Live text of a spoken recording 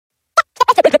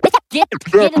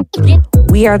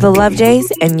We are the Love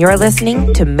Jays, and you're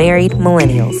listening to Married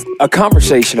Millennials. A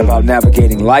conversation about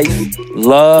navigating life,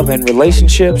 love, and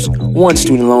relationships, one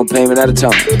student loan payment at a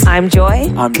time. I'm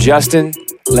Joy. I'm Justin.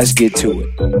 Let's get to it.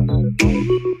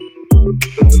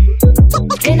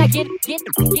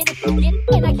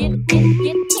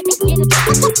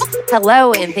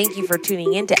 Hello, and thank you for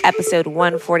tuning in to episode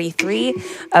 143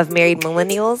 of Married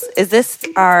Millennials. Is this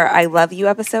our I Love You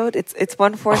episode? It's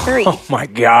 143. Oh my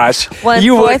gosh. 1,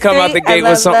 You 4, would come out the 3, gate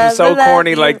with something so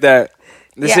corny like that.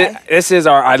 This is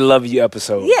our I Love You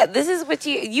episode. Yeah, this is what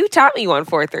you taught me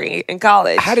 143 in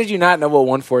college. How did you not know what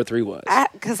 143 was?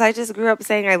 Because I just grew up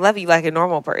saying I love you like a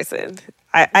normal person.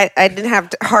 I didn't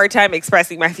have a hard time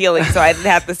expressing my feelings, so I didn't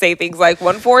have to say things like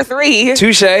 143.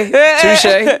 Touche.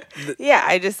 Yeah,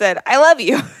 I just said, I love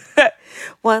you.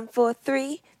 1, 4,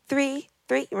 3, 3,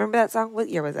 3. Remember that song? What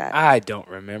year was that? I don't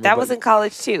remember. That was in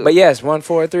college, too. But yes, 1,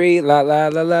 4, 3, la, la,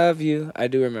 la, love you. I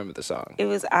do remember the song. It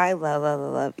was I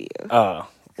love you. Oh.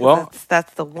 Well,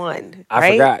 that's the one, I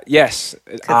right? forgot. Yes.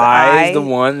 I is the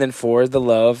one, then 4 is the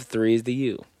love, 3 is the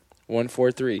you. 1,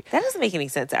 4, 3. That doesn't make any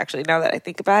sense, actually, now that I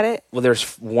think about it. Well,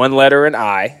 there's 1 letter in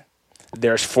I.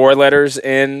 There's 4 letters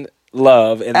in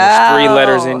love, and there's 3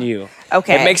 letters in you.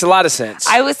 Okay. It makes a lot of sense.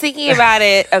 I was thinking about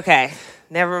it. Okay.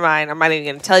 Never mind. I'm not even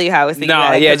going to tell you how I was thinking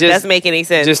about it. It doesn't make any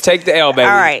sense. Just take the L, baby.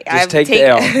 All right. Just take the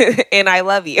L. And I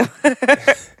love you.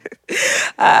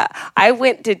 I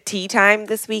went to tea time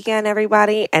this weekend,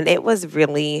 everybody, and it was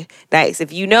really nice.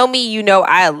 If you know me, you know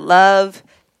I love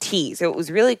tea. So it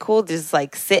was really cool to just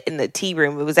like sit in the tea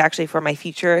room. It was actually for my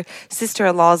future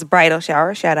sister-in-law's bridal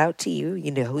shower. Shout out to you.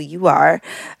 You know who you are.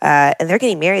 And they're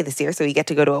getting married this year, so we get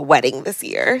to go to a wedding this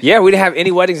year. Yeah, we didn't have any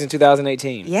weddings in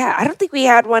 2018. Yeah, I don't think we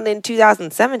had one in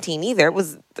 2017 either. It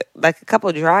was like a couple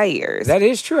of dry years. That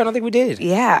is true. I don't think we did.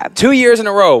 Yeah. 2 years in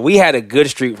a row. We had a good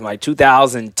streak from like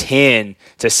 2010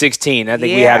 to 16. I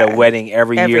think we had a wedding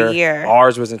every year.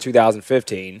 Ours was in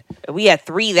 2015. We had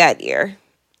 3 that year.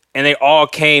 And they all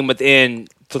came within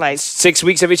like 6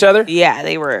 weeks of each other? Yeah,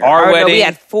 they were. Our wedding. No, we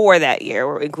had 4 that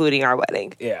year, including our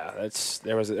wedding. Yeah,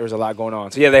 there was a lot going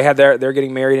on. So yeah, they're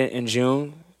getting married in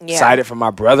June. Yeah. Excited for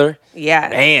my brother. Yeah.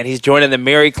 Man, he's joining the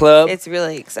married club. It's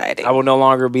really exciting. I will no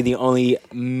longer be the only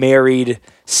married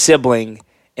sibling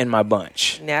in my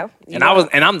bunch. No. And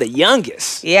I'm the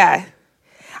youngest. Yeah.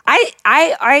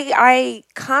 I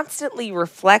constantly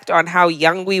reflect on how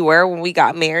young we were when we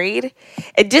got married.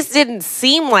 It just didn't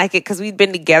seem like it because we'd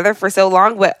been together for so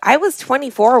long, but I was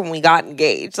 24 when we got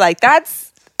engaged. Like,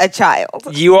 that's a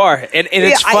child. You are. And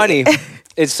it's funny.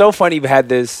 It's so funny you've had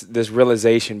this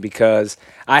realization because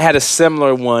I had a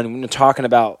similar one when we were talking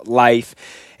about life.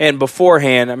 And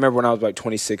beforehand, I remember when I was like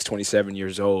 26, 27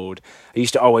 years old, I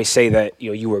used to always say that,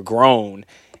 you were grown.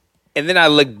 And then I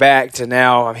look back to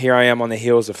now, here I am on the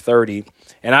heels of 30,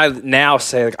 and I now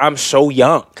say, like, I'm so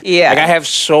young. Yeah. Like, I have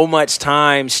so much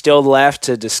time still left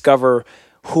to discover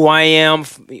who I am,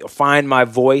 find my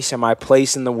voice and my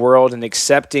place in the world, and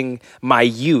accepting my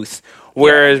youth.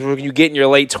 Whereas when you get in your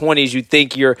late 20s, you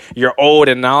think you're old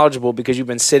and knowledgeable because you've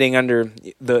been sitting under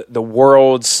the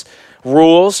world's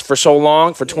rules for so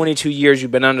long. For 22 years,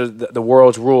 you've been under the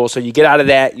world's rules. So you get out of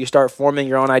that, you start forming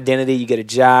your own identity, you get a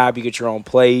job, you get your own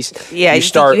place. Yeah, you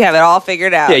think you have it all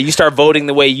figured out. Yeah, you start voting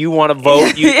the way you want to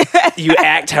vote. You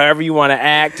act however you want to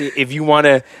act. If you want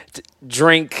to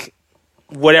drink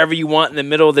whatever you want in the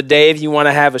middle of the day, if you want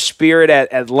to have a spirit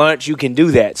at lunch, you can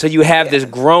do that. So you have this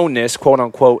grownness, quote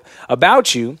unquote,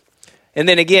 about you. And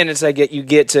then again, it's like you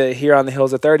get to here on the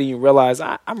hills of 30, you realize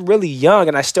I'm really young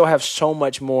and I still have so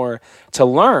much more to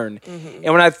learn. Mm-hmm.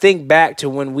 And when I think back to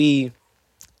when we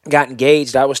got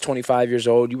engaged, I was 25 years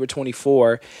old, you were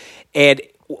 24, and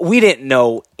we didn't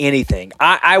know anything.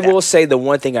 I will say the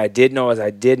one thing I did know is I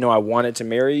did know I wanted to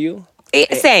marry you.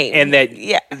 Same. And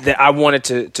that I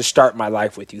wanted to start my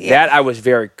life with you. Yeah. That I was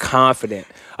very confident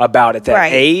about at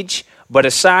that age. But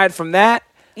aside from that,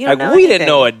 we didn't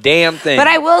know a damn thing. But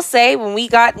I will say, when we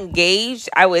got engaged,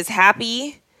 I was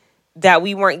happy that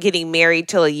we weren't getting married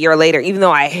till a year later, even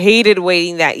though I hated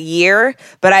waiting that year.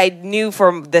 But I knew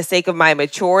for the sake of my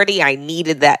maturity, I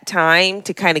needed that time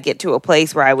to kind of get to a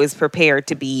place where I was prepared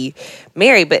to be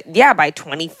married. But yeah, by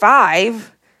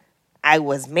 25, I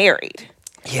was married.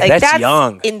 Yeah, that's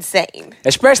young. Insane.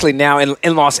 Especially now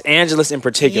in Los Angeles in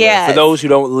particular. Yes. For those who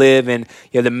don't live in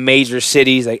the major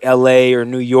cities like LA or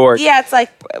New York. Yeah, it's like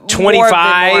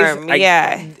 25.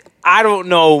 Yeah. I don't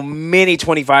know many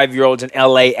 25-year-olds in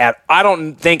LA I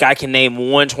don't think I can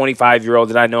name one 25-year-old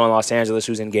that I know in Los Angeles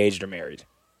who's engaged or married.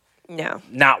 No.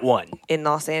 Not one. In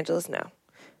Los Angeles, no.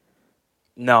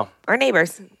 No. Our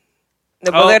neighbors.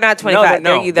 Well, they're not 25.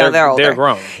 They're older. They're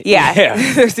grown. Yeah.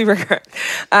 They're super grown.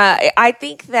 I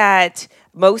think that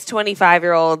most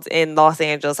 25-year-olds in Los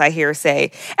Angeles, I hear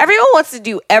say, everyone wants to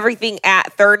do everything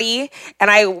at 30.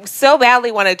 And I so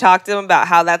badly want to talk to them about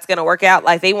how that's going to work out.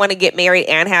 Like, they want to get married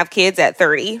and have kids at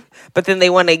 30, but then they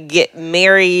want to get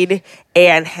married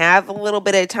and have a little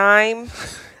bit of time,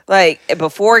 like,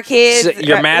 before kids. So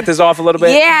your math is off a little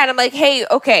bit? Yeah. And I'm like, hey,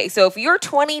 okay, so if you're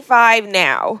 25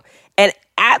 now and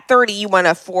at 30 you want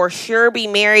to for sure be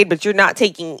married, but you're not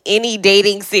taking any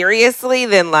dating seriously,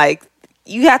 then, like,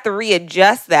 you have to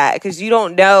readjust that, because you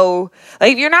don't know.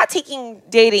 Like, if you're not taking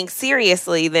dating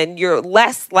seriously, then you're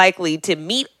less likely to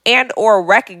meet and or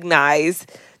recognize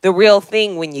the real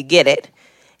thing when you get it.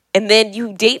 And then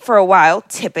you date for a while,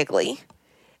 typically.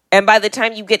 And by the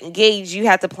time you get engaged, you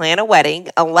have to plan a wedding,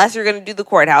 unless you're going to do the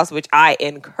courthouse, which I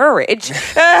encourage.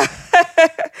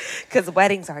 Because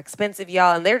weddings are expensive,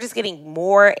 y'all, and they're just getting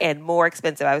more and more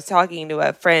expensive. I was talking to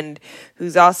a friend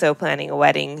who's also planning a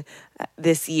wedding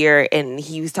this year, and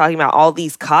he was talking about all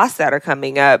these costs that are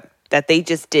coming up that they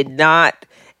just did not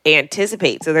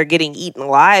anticipate. So they're getting eaten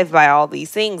alive by all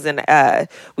these things. And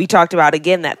we talked about,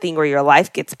 again, that thing where your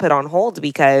life gets put on hold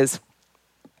because,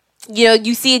 you know,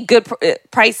 you see a good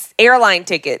price airline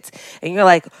tickets and you're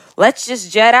like, let's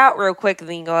just jet out real quick. And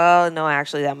then you go, oh, no,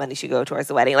 actually that money should go towards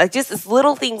the wedding. Like, just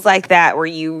little things like that where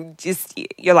your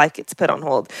life gets put on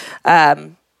hold.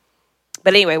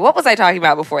 But anyway, what was I talking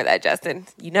about before that, Justin?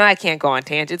 You know I can't go on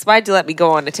tangents. Why'd you let me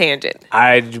go on a tangent?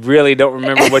 I really don't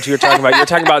remember what you were talking about. You were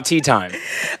talking about tea time.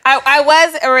 I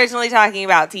was originally talking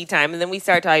about tea time, and then we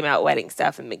started talking about wedding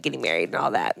stuff and getting married and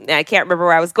all that. And I can't remember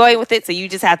where I was going with it, so you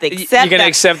just have to accept You're going to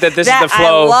accept that this is the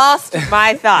flow. I lost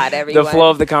my thought, everyone. The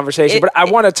flow of the conversation. But I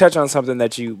want to touch on something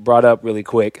that you brought up really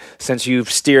quick, since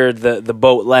you've steered the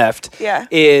boat left. Yeah.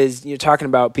 Is you're talking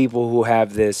about people who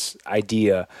have this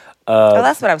idea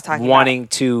that's what I was talking wanting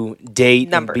about. to date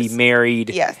Numbers. and be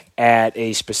married at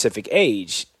a specific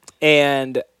age.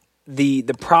 And the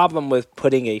problem with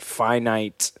putting a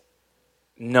finite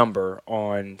number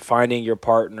on finding your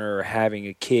partner or having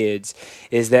a kids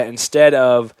is that instead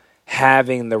of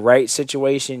having the right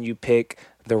situation, you pick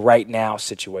the right now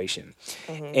situation.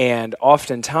 Mm-hmm. And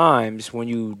oftentimes when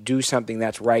you do something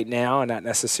that's right now and not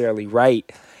necessarily right,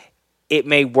 it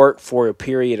may work for a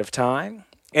period of time.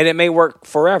 And it may work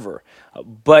forever,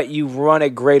 but you run a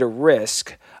greater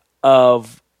risk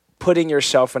of putting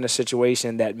yourself in a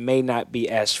situation that may not be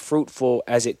as fruitful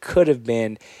as it could have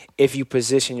been if you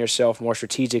position yourself more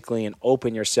strategically and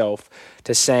open yourself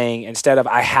to saying, instead of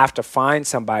I have to find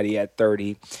somebody at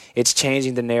 30, it's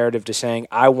changing the narrative to saying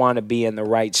I want to be in the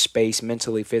right space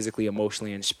mentally, physically,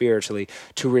 emotionally, and spiritually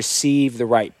to receive the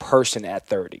right person at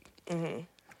 30. Mm-hmm.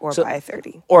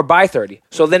 Or by 30.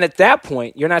 So then at that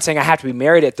point, you're not saying I have to be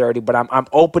married at 30, but I'm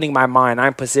opening my mind.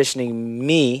 I'm positioning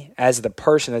me as the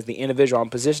person, as the individual.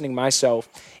 I'm positioning myself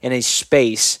in a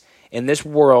space in this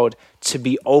world to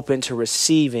be open to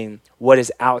receiving what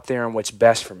is out there and what's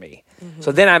best for me. Mm-hmm.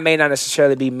 So then I may not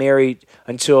necessarily be married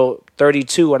until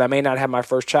 32, and I may not have my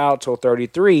first child till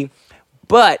 33.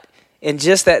 But in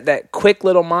just that quick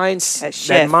little mind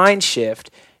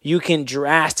shift, you can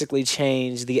drastically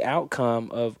change the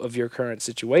outcome of your current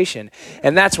situation.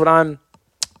 And that's what I'm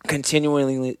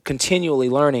continually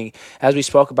learning, as we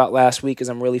spoke about last week, is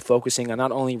I'm really focusing on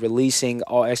not only releasing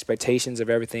all expectations of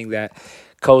everything that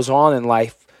goes on in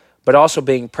life, but also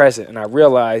being present. And I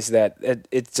realize that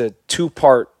it's a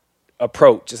two-part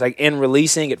approach. It's like in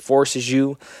releasing, it forces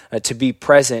you to be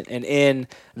present. And in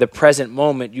the present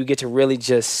moment, you get to really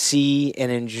just see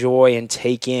and enjoy and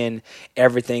take in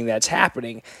everything that's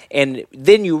happening. And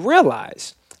then you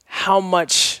realize how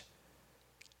much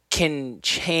can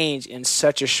change in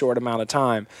such a short amount of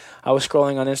time. I was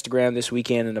scrolling on Instagram this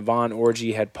weekend, and Yvonne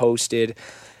Orji had posted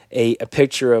a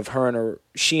picture of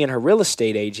she and her real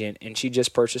estate agent, and she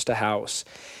just purchased a house.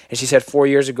 And she said, 4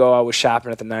 years ago, I was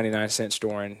shopping at the 99-cent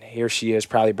store, and here she is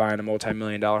probably buying a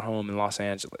multi-million-dollar home in Los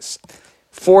Angeles.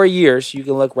 4 years, you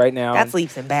can look right now. That's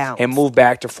leaps and bounds. And move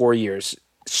back to 4 years.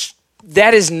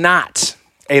 That is not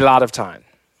a lot of time.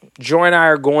 Joy and I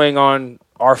are going on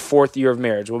our 4th year of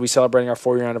marriage. We'll be celebrating our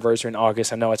 4-year anniversary in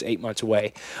August. I know it's 8 months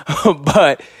away.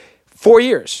 But 4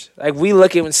 years. Like, we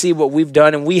look at and see what we've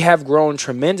done, and we have grown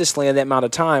tremendously in that amount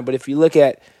of time. But if you look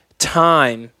at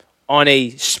time on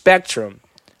a spectrum,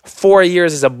 4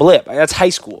 years is a blip. That's high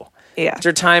school. Yeah. It's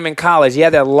your time in college.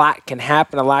 Yeah, that a lot can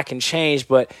happen, a lot can change,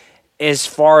 but as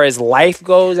far as life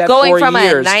goes, at going 4 from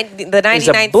years, the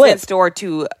 99-cent store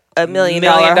to $1 million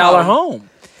home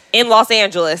in Los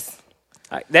Angeles.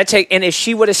 And if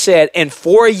she would have said, in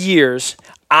 4 years,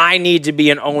 I need to be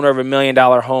an owner of $1 million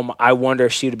home. I wonder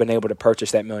if she would have been able to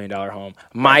purchase that $1 million home.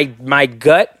 My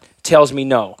gut tells me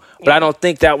no, but I don't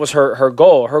think that was her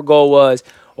goal. Her goal was,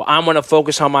 well, I'm going to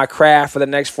focus on my craft for the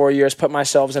next 4 years, put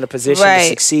myself in a position to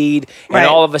succeed, and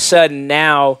all of a sudden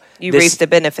now you reap the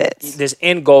benefits. This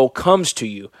end goal comes to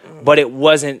you, but it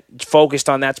wasn't focused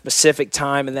on that specific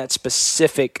time and that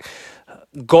specific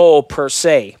goal per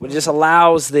se. But it just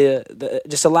allows a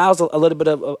little bit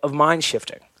of mind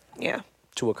shifting. Yeah.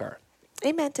 To occur.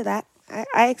 Amen to that.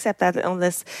 I accept that on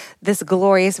this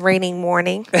glorious raining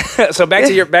morning. So back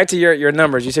to your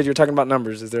numbers. You said you were talking about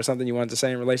numbers. Is there something you wanted to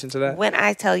say in relation to that? When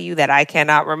I tell you that I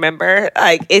cannot remember,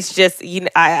 like it's just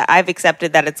I've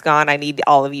accepted that it's gone. I need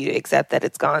all of you to accept that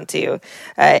it's gone too.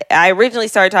 I originally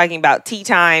started talking about tea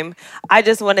time. I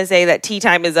just want to say that tea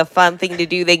time is a fun thing to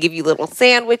do. They give you little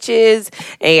sandwiches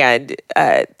and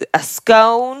a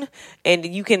scone, and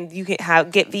you can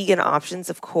get vegan options,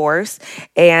 of course,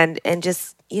 and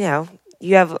just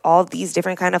you have all these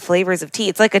different kind of flavors of tea.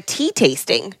 It's like a tea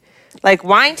tasting, like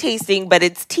wine tasting, but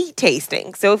it's tea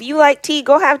tasting. So if you like tea,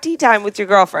 go have tea time with your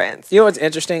girlfriends. You know what's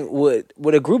interesting?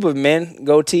 Would a group of men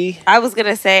go tea? I was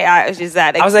gonna say, is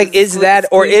that? I was like, is that,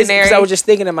 or is, because I was just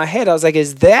thinking in my head, I was like,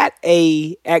 is that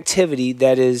a activity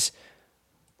that is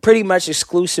pretty much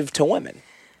exclusive to women?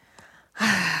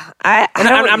 I'm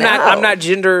not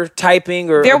gender typing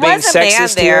or there being was a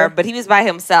sexist man there, here. but he was by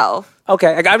himself.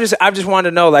 Okay, like, I just wanted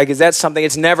to know, like, is that something?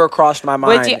 It's never crossed my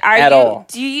mind at all.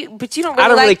 But you don't I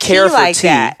don't really care for like tea.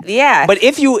 That. Yeah, but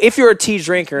if you're a tea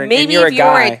drinker and you're a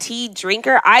guy, you're a tea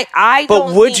drinker, I.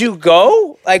 But would you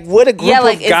go? Like, would a group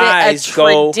of guys is it a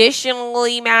go?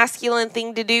 Traditionally masculine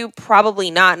thing to do?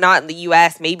 Probably not. Not in the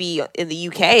U.S. Maybe in the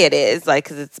U.K. it is, like,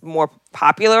 because it's more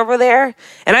popular over there.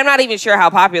 And I'm not even sure how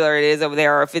popular it is over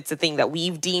there, or if it's a thing that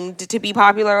we've deemed to be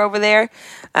popular over there.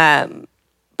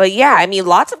 But yeah, I mean,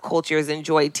 lots of cultures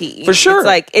enjoy tea. For sure.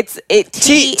 It's like,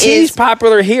 tea is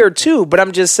popular here too, but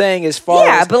I'm just saying as far as...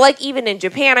 Yeah, but like even in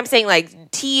Japan, I'm saying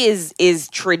like tea is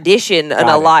tradition in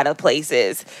a lot of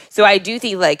places. So I do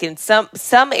think like in some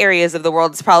areas of the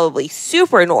world, it's probably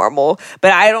super normal,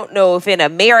 but I don't know if in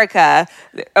America,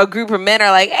 a group of men are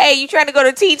like, hey, you trying to go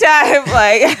to tea time?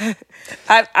 Like...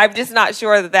 I'm just not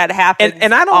sure that happens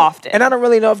and I don't, often. And I don't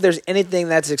really know if there's anything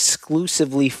that's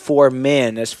exclusively for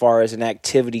men as far as an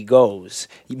activity goes.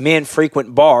 Men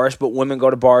frequent bars, but women go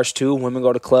to bars too. Women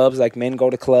go to clubs like men go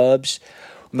to clubs.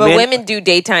 But women do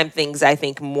daytime things, I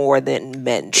think, more than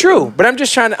men do. True, but I'm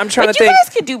trying to think. You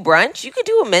guys could do brunch. You could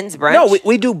do a men's brunch. No,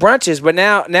 we do brunches, but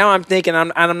now I'm thinking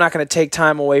I'm not going to take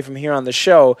time away from here on the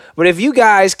show. But if you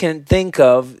guys can think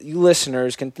of, you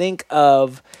listeners can think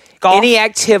of golf? Any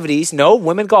activities. No,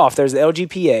 women golf. There's the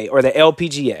LGPA or the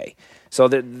LPGA. So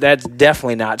that's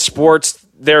definitely not sports.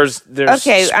 There's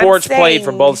sports played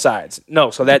from both sides. No,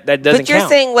 so that doesn't count. But you're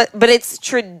saying but it's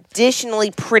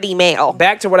traditionally pretty male.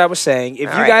 Back to what I was saying. If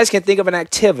you guys can think of an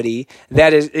activity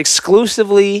that is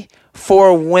exclusively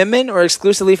for women or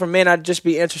exclusively for men, I'd just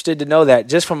be interested to know that,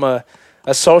 just from a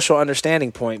social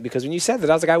understanding point. Because when you said that,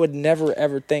 I was like, I would never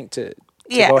ever think to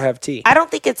go have tea. I don't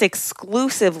think it's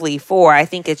exclusively for. I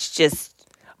think it's just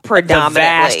predominantly. The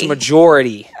vast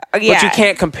majority. But you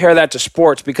can't compare that to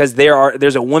sports because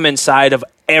there's a women's side of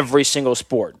every single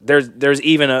sport. There's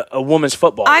even a women's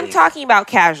football league. I'm talking about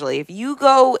casually.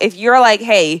 If you're like,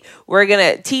 hey, we're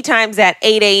going to, tea time's at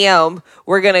 8 a.m.,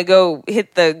 we're going to go hit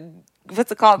what's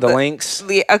it called? The links?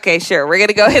 Okay, sure. We're going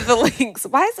to go hit the links.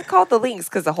 Why is it called the links?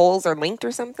 Because the holes are linked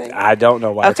or something? I don't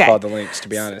know why it's called the links, to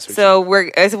be honest with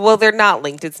you. So they're not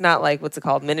linked. It's not like, what's it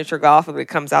called? Miniature golf, and it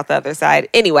comes out the other side.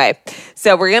 Anyway,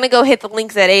 so we're going to go hit the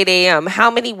links at 8 a.m.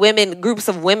 How many groups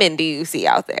of women do you see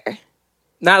out there?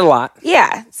 Not a lot.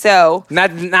 Yeah, so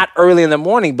not early in the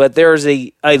morning, but there's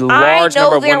a large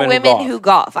number of women who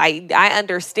golf. I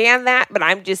understand that, but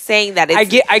I'm just saying that I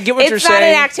get what you're saying. It's not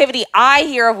an activity I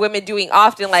hear of women doing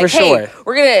often. Like,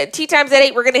 we're gonna tea time's at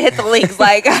 8. We're gonna hit the links.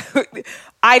 Like,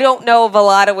 I don't know of a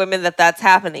lot of women that's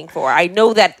happening for. I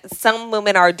know that some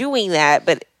women are doing that,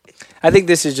 but I think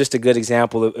this is just a good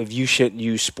example of you shouldn't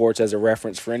use sports as a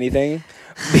reference for anything.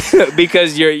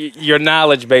 Because your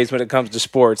knowledge base when it comes to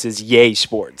sports is yay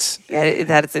sports. Yeah,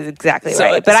 that's exactly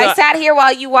right. But I sat here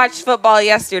while you watched football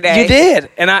yesterday. You did,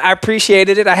 and I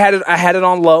appreciated it. I had it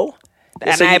on low.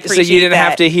 And so, I appreciate so you didn't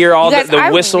have to hear all the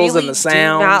whistles really and the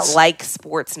sounds. I do not like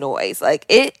sports noise. Like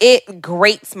it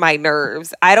grates my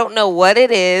nerves. I don't know what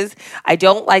it is. I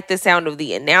don't like the sound of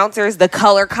the announcers, the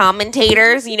color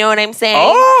commentators. You know what I'm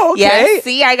saying? Oh, okay. Yes,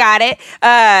 see, I got it.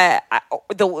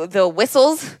 The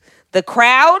whistles. The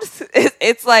crowds,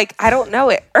 it's like, I don't know,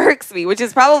 it irks me, which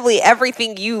is probably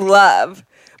everything you love.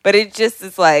 But it just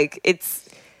is like,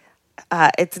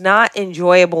 it's not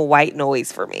enjoyable white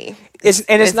noise for me. It's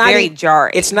not very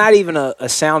jarring. It's not even a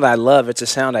sound I love. It's a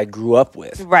sound I grew up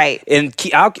with. Right. And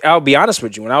I'll be honest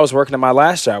with you. When I was working at my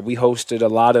last job, we hosted a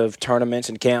lot of tournaments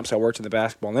and camps. I worked in the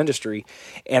basketball industry.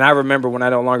 And I remember when I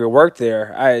no longer worked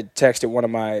there, I had texted one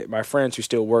of my friends who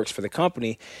still works for the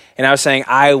company. And I was saying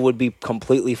I would be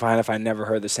completely fine if I never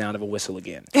heard the sound of a whistle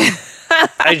again.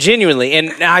 I genuinely.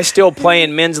 And I still play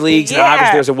in men's leagues. And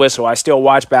obviously there's a whistle. I still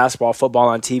watch basketball, football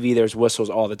on TV. There's whistles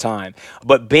all the time.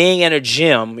 But being in a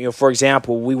gym, for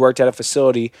example, we worked at a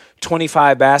facility,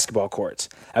 25 basketball courts.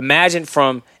 Imagine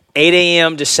from 8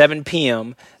 a.m. to 7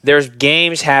 p.m., there's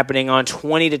games happening on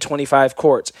 20 to 25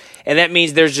 courts. And that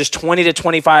means there's just 20 to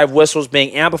 25 whistles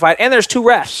being amplified, and there's 2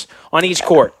 refs on each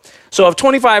court. So if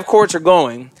 25 courts are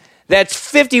going, that's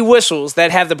 50 whistles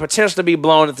that have the potential to be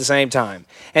blown at the same time.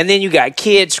 And then you got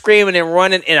kids screaming and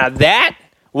running, and that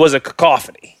was a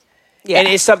cacophony. Yeah. And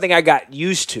it's something I got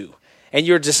used to. And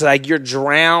you're just like, you're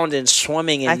drowned and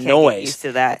swimming in I can't noise. Get used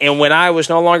to that. And when I was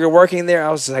no longer working there,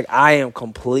 I was just like, I am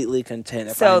completely content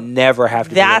if I never have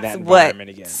to be in that environment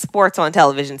again. That's what sports on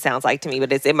television sounds like to me,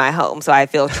 but it's in my home, so I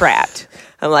feel trapped.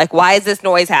 I'm like, why is this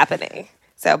noise happening?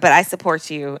 But I support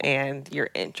you and your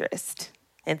interest.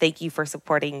 And thank you for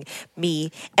supporting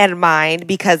me and mine,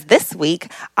 because this week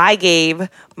I gave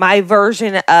my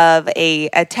version of a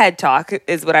TED Talk,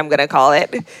 is what I'm going to call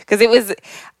it, because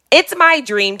it's my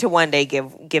dream to one day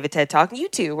give a TED Talk. You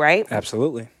too, right?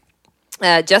 Absolutely.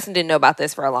 Justin didn't know about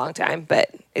this for a long time, but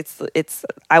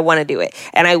I want to do it.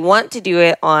 And I want to do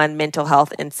it on mental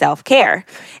health and self-care.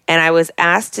 And I was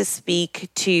asked to speak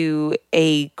to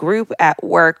a group at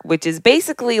work, which is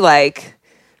basically like,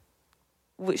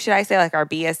 should I say like our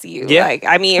BSU? Yeah.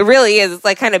 It really is. It's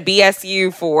like kind of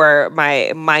BSU for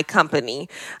my company.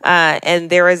 And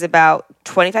there was about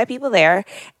 25 people there.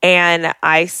 And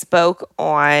I spoke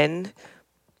on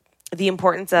the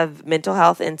importance of mental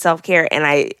health and self-care. And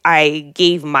I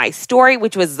gave my story,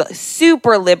 which was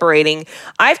super liberating.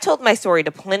 I've told my story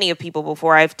to plenty of people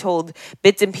before. I've told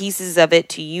bits and pieces of it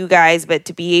to you guys, but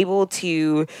to be able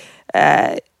to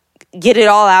get it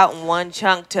all out in one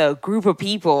chunk to a group of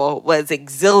people was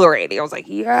exhilarating. I was like,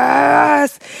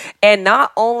 yes. And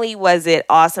not only was it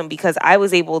awesome because I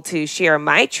was able to share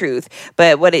my truth,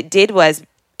 but what it did was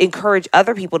encourage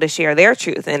other people to share their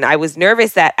truth. And I was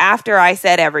nervous that after I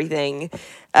said everything,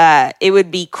 it would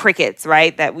be crickets,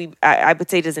 right? That I would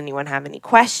say, does anyone have any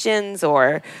questions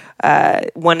or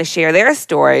want to share their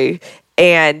story?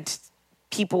 And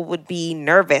people would be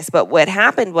nervous. But what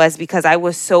happened was, because I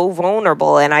was so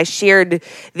vulnerable and I shared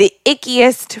the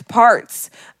ickiest parts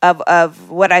of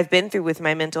what I've been through with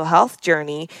my mental health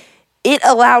journey, it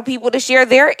allowed people to share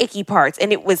their icky parts.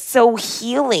 And it was so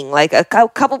healing. Like a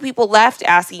couple people left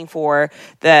asking for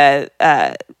the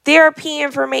therapy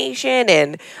information,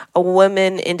 and a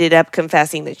woman ended up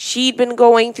confessing that she'd been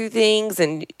going through things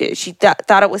and she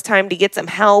thought it was time to get some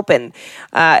help. And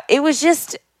it was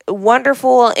just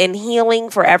wonderful and healing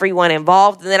for everyone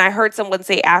involved. And then I heard someone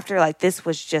say after, like, this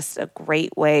was just a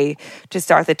great way to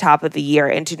start the top of the year.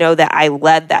 And to know that I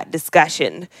led that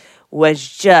discussion was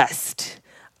just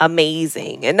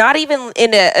amazing. And not even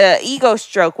in a ego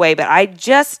stroke way, but I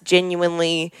just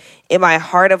genuinely, in my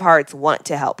heart of hearts, want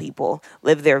to help people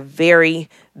live their very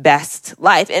best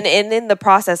life. And in the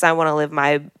process, I want to live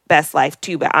my best life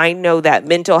too. But I know that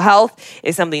mental health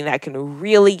is something that can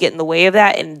really get in the way of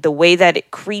that. And the way that it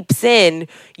creeps in,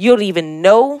 you don't even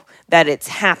know that it's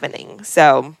happening.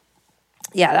 So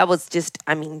yeah, that was just,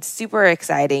 super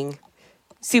exciting.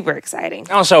 Super exciting.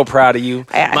 I'm so proud of you.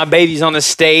 Yeah. My baby's on the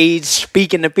stage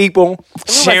speaking to people,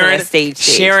 sharing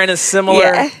a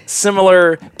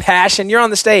similar passion. You're on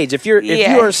the stage. If you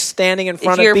are standing in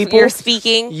front of people, you're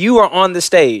speaking. You are on the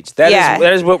stage. That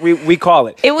is what we call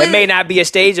it. It may not be a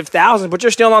stage of thousands, but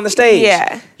you're still on the stage.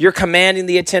 Yeah. You're commanding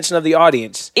the attention of the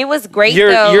audience. It was great.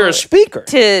 You're a speaker.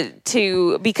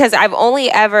 Because I've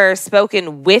only ever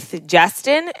spoken with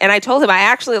Justin, and I told him I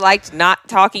actually liked not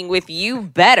talking with you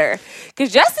better,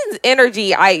 because Justin's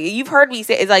energy, you've heard me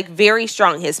say, is like very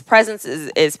strong. His presence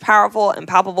is powerful and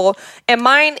palpable, and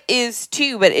mine is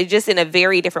too, but it's just in a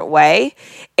very different way.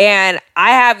 And I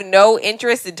have no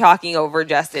interest in talking over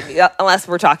Justin unless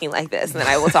we're talking like this, and then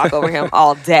I will talk over him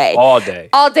all day. All day.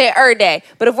 Every day.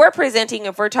 But if we're presenting,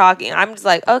 if we're talking, I'm just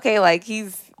like, okay, like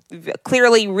he's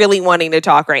clearly really wanting to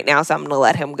talk right now, so I'm going to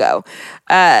let him go.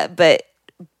 But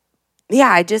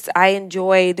yeah, I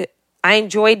enjoyed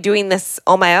doing this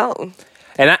on my own.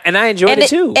 And I enjoyed it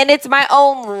too. And it's my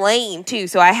own lane too,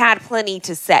 so I had plenty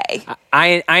to say.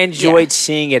 I enjoyed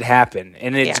seeing it happen,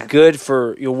 and it's good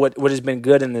for what has been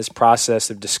good in this process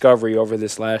of discovery over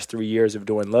this last 3 years of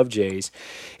doing Love Jays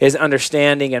is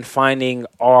understanding and finding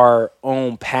our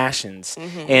own passions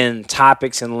and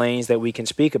topics and lanes that we can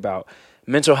speak about.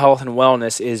 Mental health and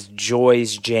wellness is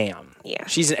Joy's jam. Yeah.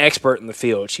 She's an expert in the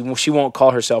field. She won't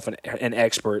call herself an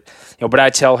expert, but I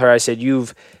tell her, I said,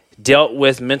 you've dealt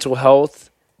with mental health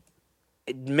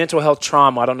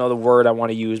trauma, I don't know the word I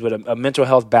want to use, but a mental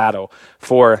health battle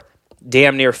for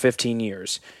damn near 15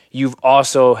 years. You've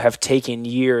also have taken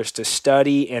years to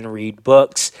study and read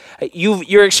books.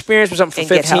 You're experienced with something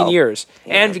for 15 years,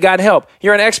 and you got help.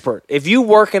 You're an expert. If you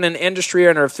work in an industry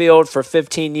or in a field for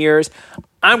 15 years,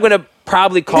 I'm going to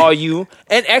probably call you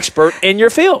an expert in your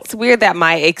field. It's weird that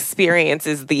my experience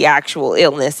is the actual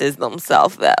illnesses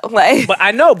themselves, though. Like, but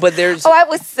I know, but there's... I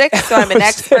was sick, so I'm an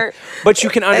expert. But you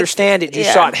can understand it. You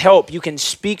sought help. You can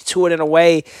speak to it in a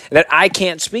way that I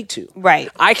can't speak to. Right.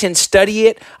 I can study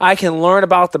it. I can learn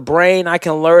about the brain. I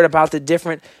can learn about the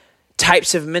different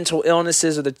types of mental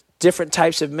illnesses or the different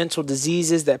types of mental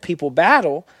diseases that people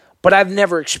battle, but I've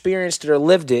never experienced it or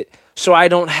lived it. So I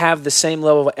don't have the same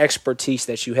level of expertise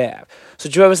that you have. So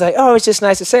Joy was like, oh, it's just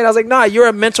nice to say it. I was like, nah, you're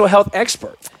a mental health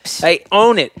expert. Like,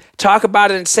 own it. Talk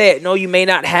about it and say it. No, you may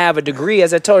not have a degree.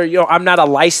 As I told her, I'm not a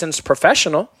licensed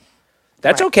professional.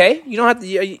 That's okay. You don't have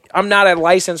to. I'm not a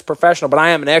licensed professional, but I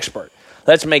am an expert.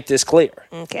 Let's make this clear.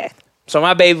 Okay. So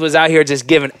my baby was out here just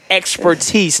giving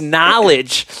expertise,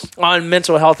 knowledge on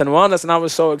mental health and wellness, and I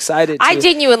was so excited. I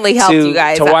genuinely helped you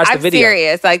guys. To watch the video. I'm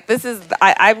serious. Like, this is,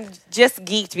 I'm just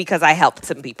geeked because I helped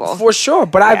some people. For sure,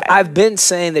 but I've been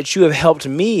saying that you have helped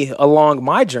me along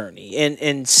my journey,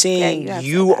 and seeing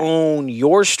you own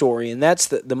your story, and that's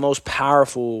the most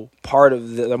powerful part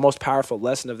of the most powerful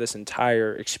lesson of this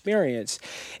entire experience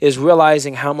is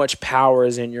realizing how much power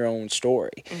is in your own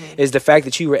story. Is the fact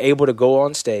that you were able to go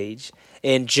on stage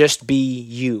and just be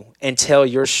you and tell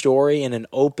your story in an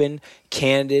open,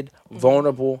 candid,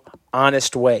 vulnerable,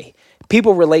 honest way.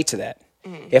 People relate to that.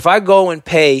 If I go and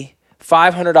pay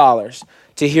 $500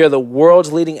 to hear the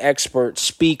world's leading experts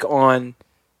speak on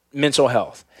mental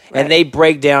health, and they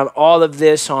break down all of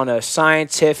this on a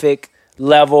scientific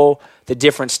level, the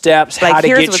different steps, like, how to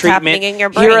here's get what's treatment, happening in your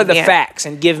brain. here are the facts,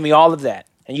 and give me all of that,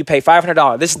 and you pay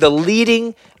 $500. This is the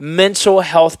leading mental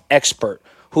health expert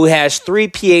who has 3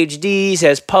 PhDs,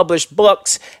 has published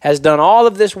books, has done all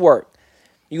of this work.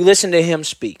 You listen to him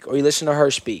speak, or you listen to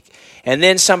her speak, and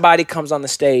then somebody comes on the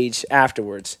stage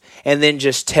afterwards and then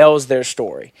just tells their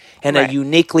story in a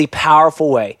uniquely powerful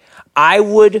way. I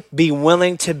would be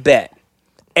willing to bet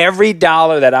every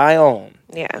dollar that I own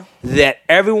that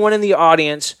everyone in the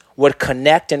audience would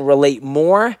connect and relate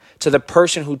more to the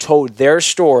person who told their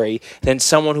story than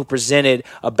someone who presented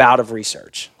a bout of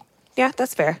research. Yeah,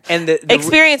 that's fair. And the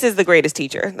experience is the greatest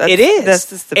teacher. It is. That's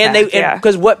just the fact,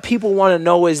 because what people want to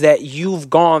know is that you've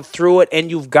gone through it and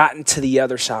you've gotten to the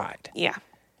other side. Yeah,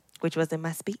 which was in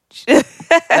my speech.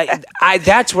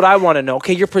 That's what I want to know.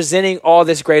 Okay, you're presenting all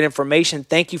this great information.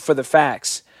 Thank you for the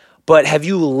facts. But have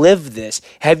you lived this?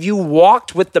 Have you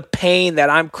walked with the pain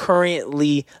that I'm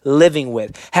currently living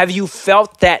with? Have you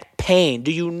felt that pain?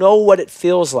 Do you know what it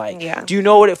feels like? Yeah. Do you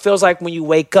know what it feels like when you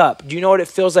wake up? Do you know what it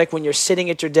feels like when you're sitting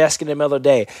at your desk in the middle of the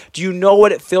day? Do you know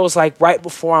what it feels like right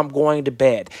before I'm going to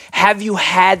bed? Have you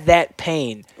had that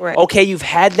pain? Right. Okay, you've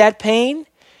had that pain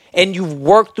and you've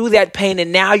worked through that pain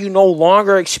and now you no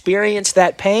longer experience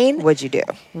that pain. What'd you do?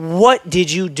 What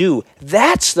did you do?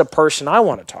 That's the person I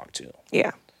want to talk to.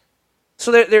 Yeah.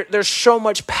 So there's so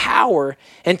much power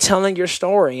in telling your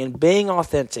story and being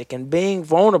authentic and being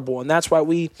vulnerable. And that's why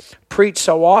we preach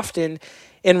so often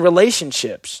in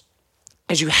relationships,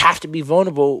 is you have to be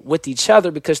vulnerable with each other,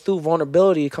 because through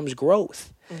vulnerability comes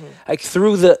growth. Like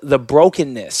through the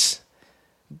brokenness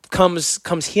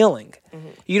comes healing.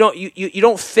 You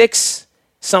don't fix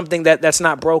something that's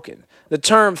not broken. The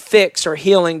term fix or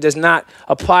healing does not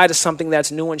apply to something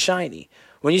that's new and shiny.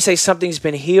 When you say something's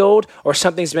been healed or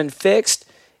something's been fixed,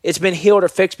 it's been healed or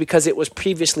fixed because it was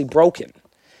previously broken.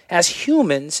 As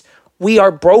humans, we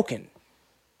are broken.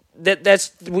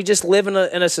 We just live in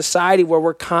a society where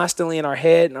we're constantly in our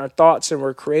head and our thoughts, and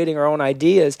we're creating our own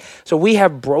ideas. So we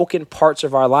have broken parts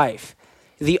of our life.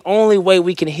 The only way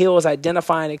we can heal is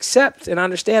identify and accept and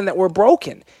understand that we're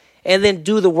broken, and then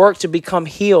do the work to become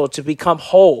healed, to become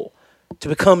whole, to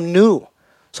become new.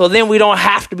 So then we don't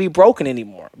have to be broken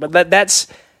anymore. But that's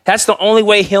the only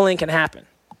way healing can happen,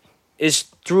 is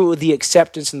through the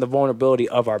acceptance and the vulnerability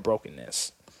of our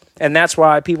brokenness. And that's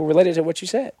why people related to what you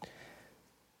said.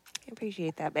 I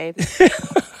appreciate that, babe.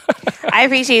 I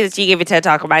appreciate that you gave a TED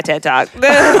Talk on my TED Talk.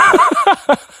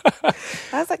 I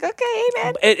was like, okay,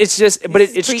 amen. It's just, but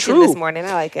it's true. This morning,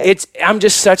 I like it. I'm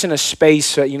just such in a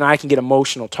space, I can get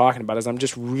emotional talking about it. I'm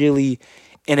just really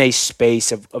in a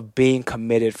space of being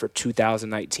committed for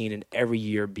 2019 and every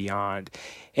year beyond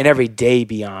and every day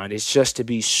beyond. It's just to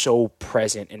be so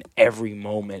present in every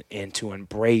moment and to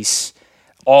embrace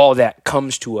all that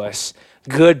comes to us,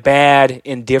 good, bad,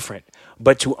 indifferent,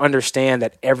 but to understand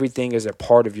that everything is a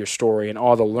part of your story and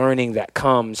all the learning that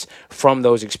comes from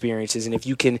those experiences. And if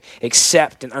you can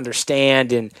accept and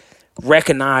understand and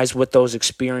recognize what those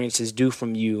experiences do for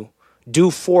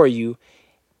you,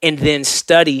 and then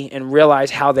study and realize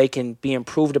how they can be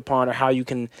improved upon or how you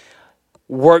can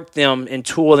work them and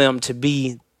tool them to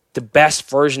be the best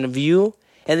version of you,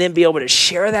 and then be able to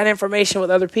share that information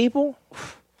with other people.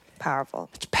 Powerful.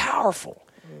 It's powerful.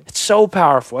 It's so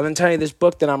powerful. And then tell you this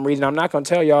book that I'm reading. I'm not going to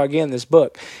tell y'all again this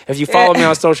book. If you follow me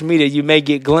on social media, you may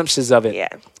get glimpses of it. Yeah,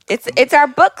 it's our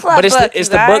book club. But it's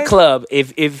the book club.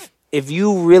 If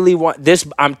you really want this,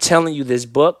 I'm telling you this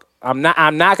book. I'm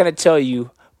not going to tell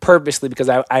you purposely because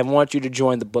I want you to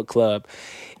join the book club.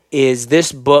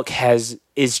 This book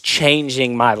is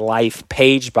changing my life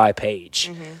page by page.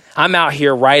 Mm-hmm. I'm out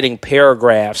here writing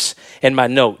paragraphs in my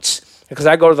notes because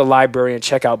I go to the library and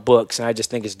check out books, and I just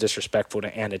think it's disrespectful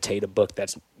to annotate a book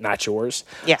that's not yours.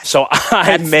 Yeah. So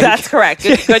that's correct.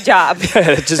 Good job.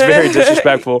 It's just very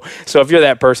disrespectful. So if you're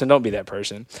that person, don't be that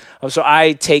person. So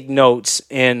I take notes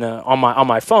on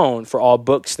my phone for all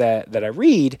books that I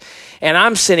read, and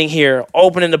I'm sitting here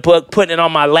opening the book, putting it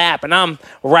on my lap, and I'm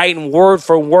writing word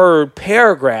for word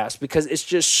paragraphs because it's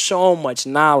just so much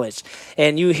knowledge.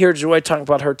 And you hear Joy talking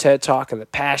about her TED Talk and the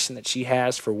passion that she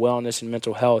has for wellness and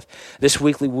mental health. This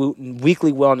weekly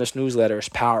wellness newsletter is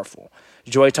powerful.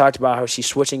 Joy talked about how she's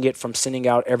switching it from sending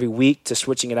out every week to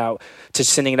sending it out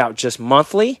just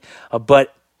monthly.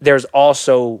 But there's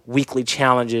also weekly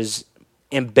challenges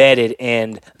embedded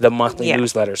in the monthly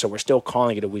newsletter. So we're still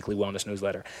calling it a weekly wellness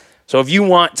newsletter. So if you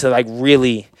want to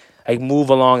really move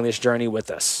along this journey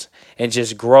with us and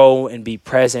just grow and be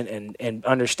present and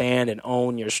understand and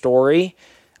own your story,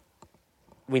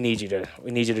 we need you to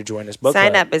join this book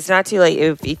Sign club. up. It's not too late.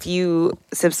 If you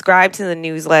subscribe to the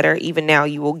newsletter, even now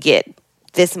you will get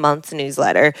this month's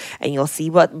newsletter and you'll see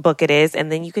what book it is, and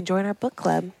then you can join our book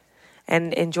club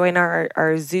and join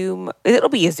our Zoom. It'll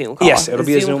be a Zoom call. Yes, it'll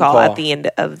be a Zoom call at the end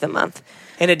of the month.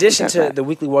 In addition to the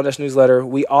weekly wellness newsletter,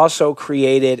 we also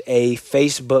created a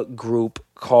Facebook group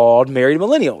called Married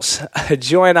Millennials.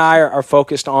 Joy and I are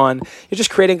focused on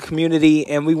just creating a community,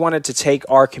 and we wanted to take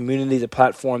our community, the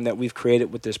platform that we've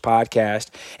created with this podcast,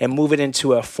 and move it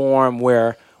into a form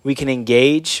where we can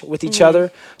engage with each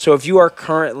other. So if you are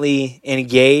currently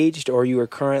engaged or you are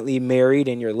currently married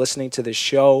and you're listening to this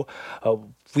show,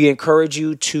 we encourage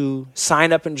you to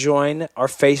sign up and join our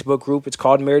Facebook group. It's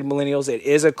called Married Millennials. It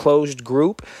is a closed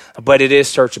group, but it is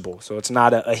searchable. So it's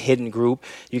not a hidden group.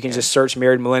 You can just search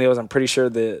Married Millennials. I'm pretty sure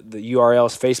the URL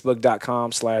is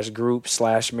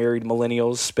facebook.com/group/Married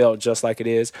Millennials, spelled just like it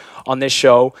is on this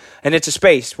show. And it's a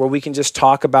space where we can just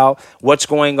talk about what's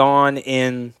going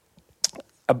on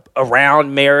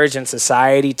around marriage and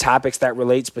society, topics that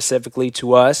relate specifically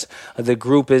to us. The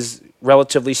group is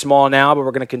relatively small now, but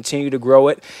we're going to continue to grow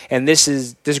it. And this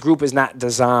group is not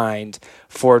designed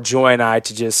for Joy and I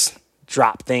to just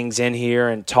drop things in here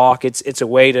and talk. It's a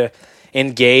way to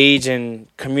engage and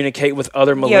communicate with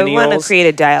other millennials. Yeah, we want to create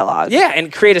a dialogue. Yeah,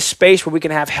 and create a space where we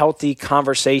can have healthy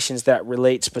conversations that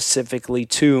relate specifically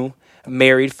to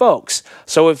married folks.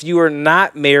 So if you are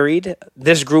not married,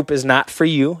 this group is not for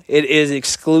you. It is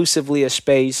exclusively a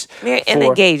space and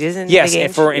engaged, isn't it? Yes,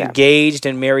 and for engaged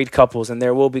and married couples. And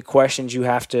there will be questions you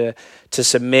have to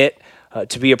submit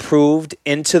to be approved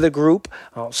into the group.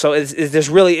 So this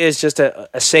really is just a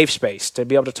safe space to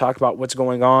be able to talk about what's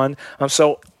going on.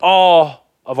 So all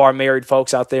of our married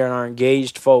folks out there and our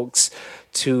engaged folks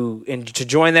to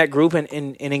join that group and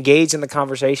engage in the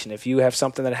conversation. If you have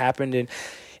something that happened in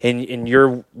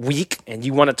your week and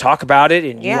you want to talk about it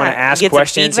and you want to ask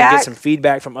questions and get some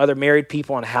feedback from other married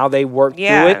people on how they work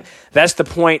through it, that's the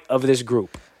point of this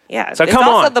group. Yeah, so it's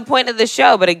also the point of the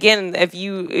show. But again, if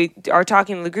you are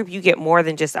talking to the group, you get more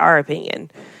than just our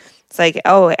opinion. It's like,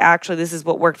 oh, actually, this is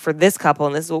what worked for this couple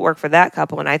and this is what worked for that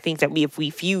couple. And I think that if we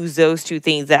fuse those two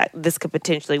things, that this could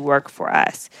potentially work for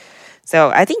us. So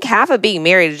I think half of being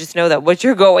married is just know that what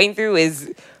you're going through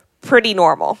is pretty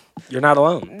normal. You're not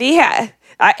alone. Yeah.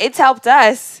 It's helped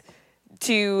us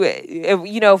to,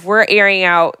 if we're airing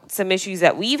out some issues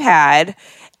that we've had,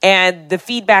 And the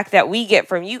feedback that we get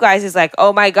from you guys is like,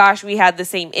 oh my gosh, we had the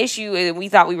same issue and we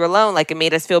thought we were alone. Like, it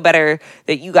made us feel better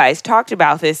that you guys talked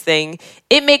about this thing.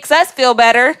 It makes us feel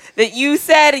better that you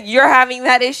said you're having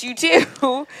that issue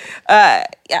too.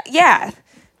 Yeah.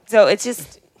 So it's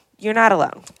just, you're not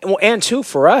alone. Well, and two,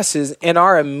 for us is in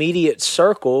our immediate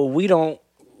circle, we don't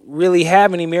really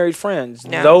have any married friends.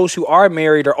 No. Those who are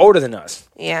married are older than us.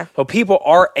 Yeah. So people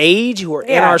our age who are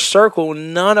in our circle,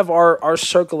 none of our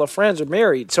circle of friends are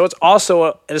married. So it's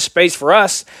also a space for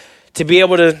us to be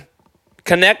able to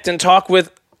connect and talk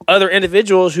with other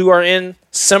individuals who are in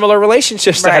similar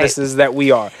relationship statuses that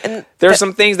we are. And there's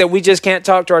some things that we just can't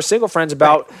talk to our single friends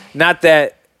about. Right. Not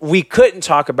that we couldn't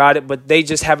talk about it, but they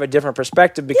just have a different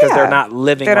perspective because they're not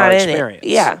living our experience.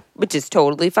 Yeah, which is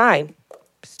totally fine.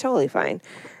 It's totally fine.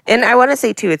 And I want to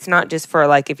say, too, it's not just for,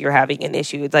 like, if you're having an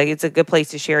issue. It's, like, it's a good place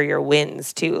to share your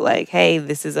wins, too. Like, hey,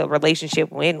 this is a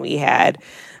relationship win we had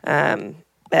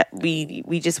that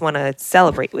we just want to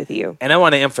celebrate with you. And I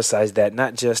want to emphasize that,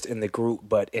 not just in the group,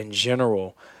 but in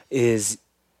general, is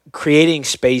creating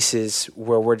spaces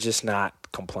where we're just not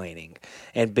complaining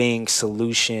and being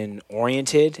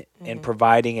solution-oriented and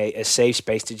providing a safe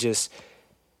space to just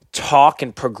talk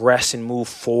and progress and move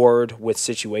forward with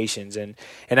situations. And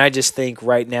I just think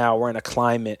right now we're in a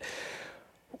climate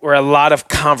where a lot of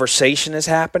conversation is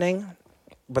happening,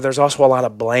 but there's also a lot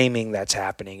of blaming that's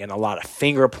happening and a lot of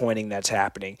finger pointing that's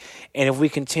happening. And if we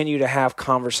continue to have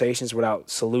conversations without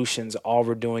solutions, all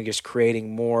we're doing is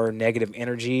creating more negative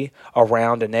energy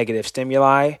around a negative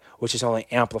stimuli, which is only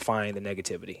amplifying the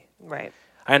negativity. Right.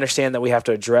 I understand that we have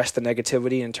to address the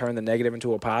negativity and turn the negative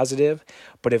into a positive,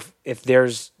 but if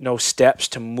there's no steps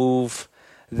to move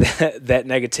that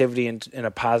negativity in a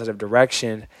positive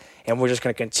direction, and we're just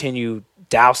going to continue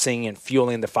dousing and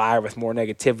fueling the fire with more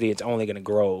negativity, it's only going to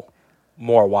grow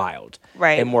more wild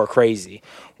and more crazy.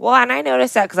 Well, and I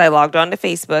noticed that because I logged on to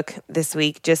Facebook this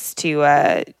week just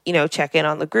to, check in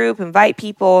on the group, invite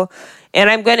people. And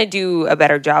I'm going to do a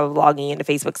better job of logging into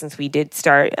Facebook since we did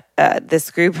start this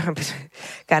group.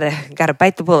 gotta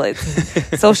bite the bullet.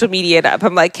 Social media it up.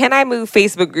 I'm like, can I move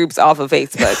Facebook groups off of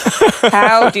Facebook?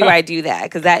 How do I do that?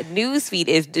 Because that news feed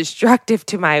is destructive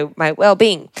to my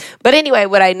well-being. But anyway,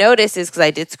 what I noticed is, because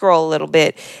I did scroll a little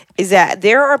bit, is that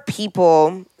there are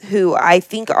people who I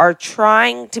think are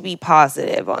trying to be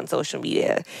positive on social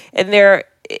media. And they're,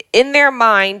 in their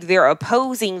mind, they're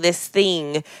opposing this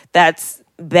thing that's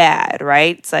bad,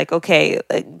 right? It's like, okay,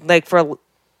 like for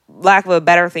lack of a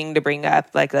better thing to bring up,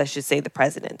 like, let's just say the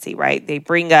presidency, right? They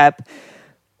bring up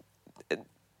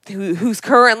who's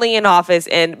currently in office,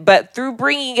 but through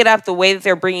bringing it up the way that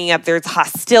they're bringing up, there's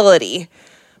hostility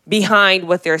behind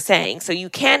what they're saying. So you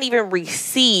can't even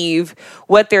receive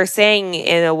what they're saying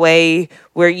in a way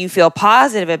where you feel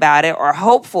positive about it or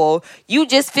hopeful. You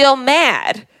just feel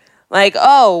mad. Like,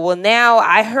 oh, well, now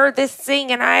I heard this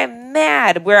thing and I am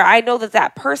mad, where I know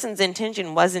that person's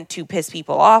intention wasn't to piss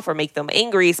people off or make them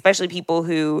angry, especially people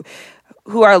who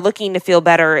are looking to feel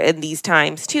better in these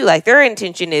times too. Like, their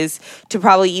intention is to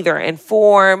probably either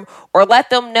inform or let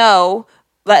them know,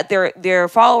 let their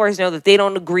followers know that they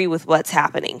don't agree with what's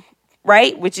happening,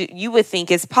 right? Which you would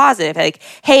think is positive. Like,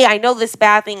 hey, I know this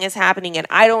bad thing is happening and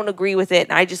I don't agree with it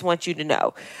and I just want you to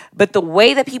know. But the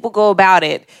way that people go about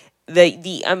it,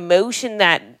 the emotion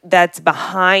that's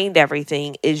behind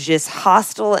everything is just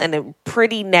hostile and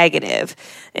pretty negative.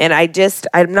 And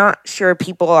I'm not sure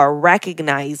people are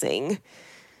recognizing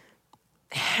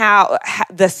how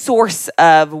the source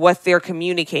of what they're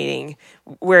communicating,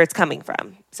 where it's coming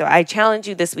from. So I challenge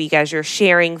you this week, as you're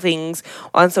sharing things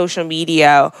on social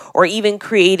media or even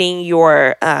creating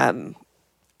your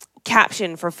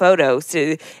caption for photos,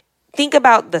 to think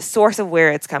about the source of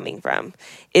where it's coming from.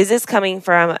 Is this coming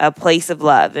from a place of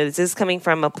love? Is this coming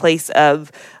from a place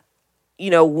of,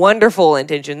 wonderful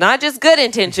intention? Not just good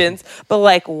intentions, but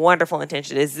like wonderful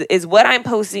intention. Is what I'm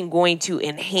posting going to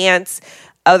enhance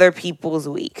other people's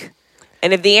week?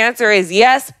 And if the answer is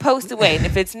yes, post away. And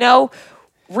if it's no,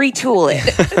 retool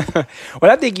it.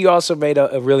 Well, I think you also made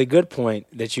a really good point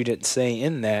that you didn't say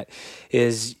in that,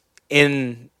 is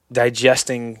in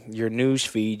digesting your news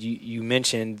feed, you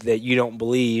mentioned that you don't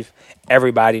believe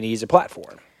everybody needs a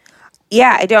platform.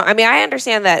 Yeah, I don't. I mean, I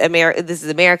understand that this is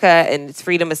America and it's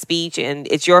freedom of speech and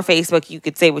it's your Facebook. You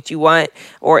could say what you want,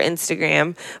 or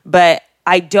Instagram. But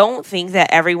I don't think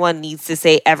that everyone needs to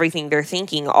say everything they're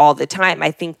thinking all the time. I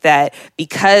think that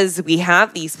because we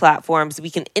have these platforms,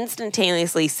 we can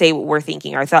instantaneously say what we're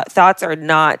thinking. Our thoughts are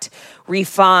not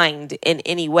refined in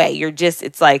any way.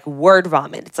 It's like word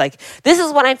vomit. It's like, this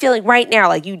is what I'm feeling right now.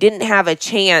 Like, you didn't have a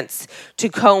chance to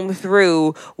comb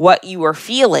through what you were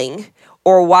feeling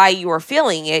or why you are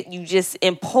feeling it. You just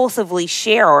impulsively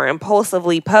share or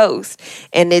impulsively post,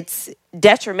 and it's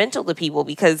detrimental to people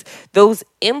because those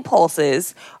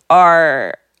impulses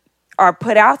are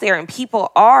put out there and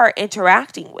people are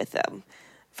interacting with them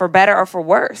for better or for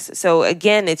worse. So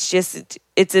again,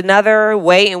 it's another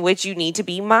way in which you need to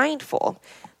be mindful.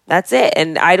 That's it.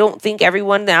 And I don't think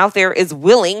everyone out there is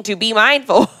willing to be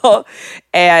mindful.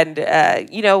 And,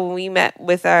 when we met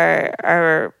with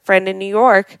our friend in New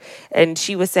York, and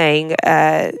she was saying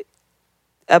a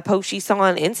post she saw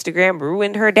on Instagram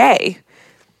ruined her day.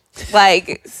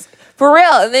 Like, for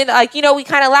real. And then, we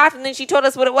kind of laughed, and then she told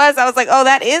us what it was. I was like, oh,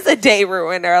 that is a day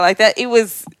ruiner. Like that. It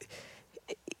was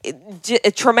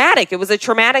traumatic. It was a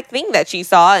traumatic thing that she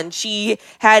saw, and she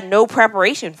had no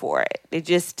preparation for it. It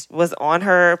just was on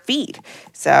her feed.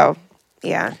 So,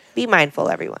 yeah, be mindful,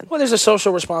 everyone. Well, there's a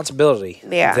social responsibility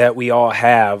that we all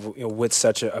have with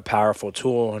such a powerful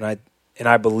tool, and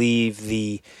I believe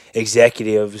the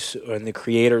executives and the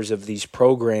creators of these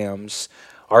programs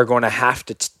are going to have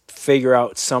to figure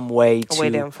out some way to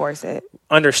enforce it.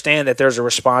 Understand that there's a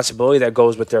responsibility that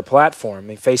goes with their platform. I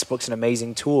mean, Facebook's an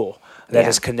amazing tool that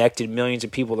has connected millions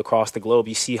of people across the globe.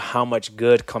 You see how much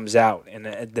good comes out, and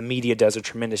the media does a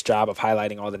tremendous job of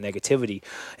highlighting all the negativity,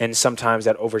 and sometimes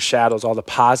that overshadows all the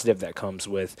positive that comes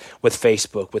with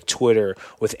Facebook, with Twitter,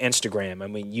 with Instagram. I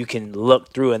mean, you can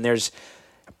look through, and there's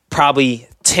probably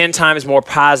 10 times more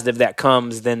positive that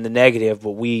comes than the negative,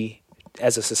 but we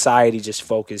as a society just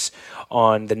focus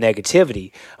on the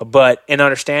negativity. But in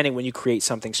understanding when you create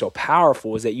something so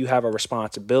powerful is that you have a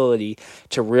responsibility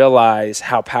to realize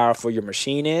how powerful your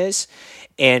machine is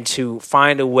and to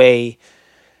find a way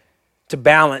to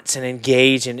balance and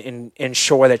engage and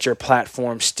ensure that your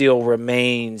platform still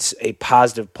remains a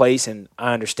positive place. And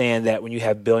I understand that when you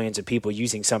have billions of people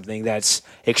using something that's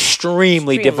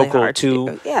extremely difficult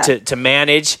to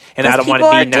manage, and I don't want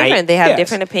to be naive. They have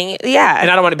different opinions. Yeah.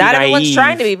 And I don't want to be naive. Not everyone's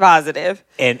trying to be positive.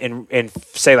 And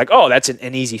say like, oh, that's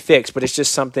an easy fix. But it's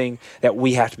just something that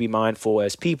we have to be mindful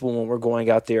as people when we're going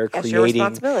out there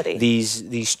creating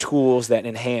these tools that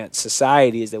enhance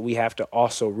society, is that we have to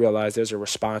also realize there's a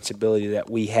responsibility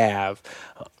that we have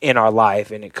in our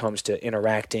life when it comes to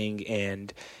interacting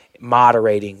and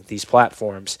moderating these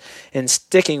platforms. And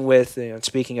sticking with,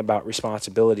 speaking about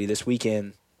responsibility, this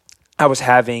weekend I was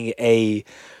having a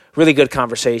really good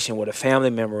conversation with a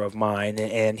family member of mine,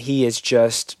 and he is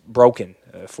just broken,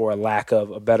 for a lack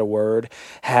of a better word,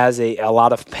 has a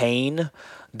lot of pain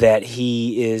that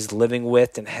he is living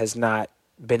with and has not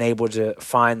been able to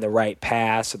find the right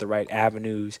paths or the right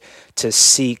avenues to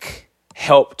seek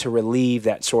help to relieve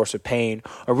that source of pain,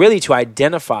 or really to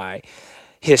identify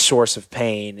his source of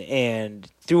pain. And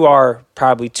through our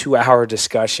probably 2-hour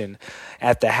discussion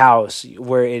at the house,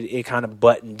 where it kind of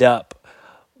buttoned up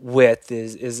with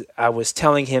is I was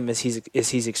telling him as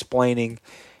he's explaining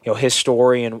his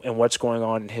story and what's going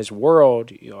on in his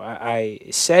world, I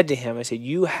said to him, I said,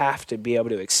 you have to be able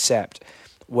to accept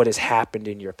what has happened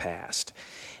in your past.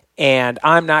 And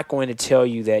I'm not going to tell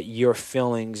you that your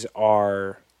feelings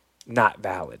are not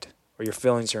valid or your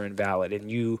feelings are invalid and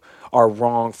you are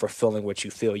wrong for feeling what you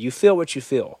feel. You feel what you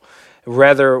feel.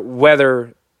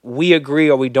 Whether we agree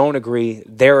or we don't agree,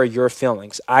 there are your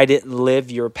feelings. I didn't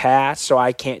live your past, so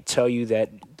I can't tell you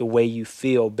that the way you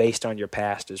feel based on your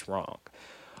past is wrong.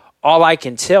 All I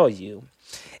can tell you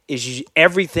is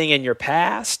everything in your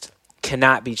past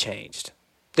cannot be changed.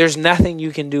 There's nothing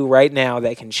you can do right now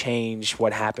that can change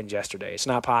what happened yesterday. It's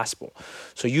not possible.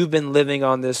 So you've been living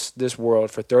on this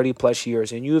world for 30 plus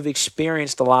years, and you've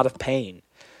experienced a lot of pain.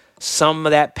 Some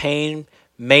of that pain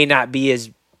may not be as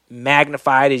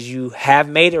magnified as you have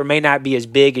made it, or may not be as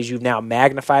big as you've now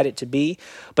magnified it to be,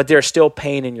 but there's still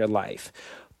pain in your life.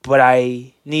 But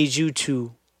I need you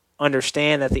to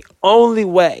understand that the only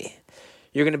way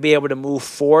you're going to be able to move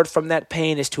forward from that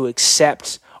pain is to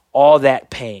accept all that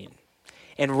pain.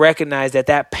 And recognize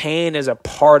that pain is a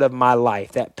part of my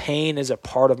life. That pain is a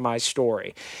part of my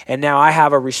story. And now I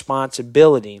have a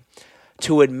responsibility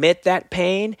to admit that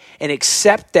pain and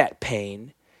accept that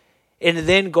pain, and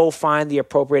then go find the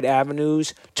appropriate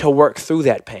avenues to work through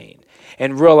that pain.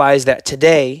 And realize that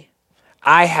today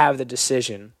I have the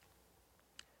decision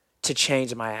to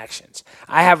change my actions.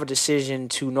 I have a decision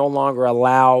to no longer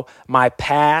allow my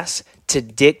past to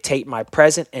dictate my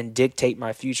present and dictate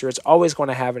my future. It's always going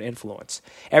to have an influence.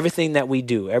 Everything that we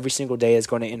do every single day is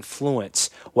going to influence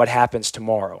what happens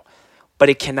tomorrow, but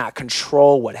it cannot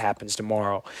control what happens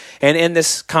tomorrow. And in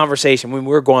this conversation, when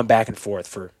we were going back and forth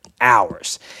for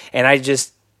hours, and I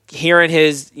just hearing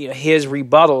his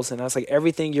rebuttals, and I was like,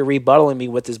 everything you're rebuttaling me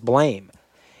with is blame.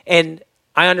 And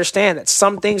I understand that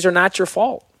some things are not your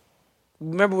fault.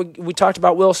 Remember we talked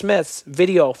about Will Smith's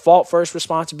video, fault first,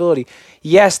 responsibility.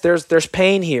 Yes, there's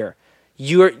pain here.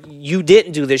 You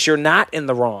didn't do this. You're not in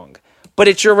the wrong. But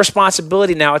it's your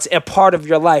responsibility now. It's a part of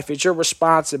your life. It's your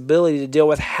responsibility to deal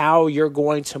with how you're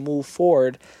going to move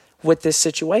forward with this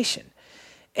situation.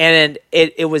 And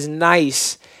it was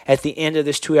nice at the end of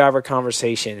this 2-hour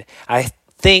conversation. I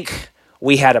think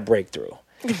we had a breakthrough.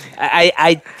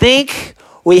 I think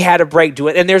we had a breakthrough.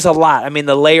 And there's a lot. I mean,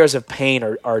 the layers of pain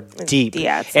are deep.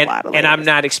 Yeah, it's a lot of layers. And I'm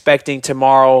not expecting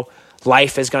tomorrow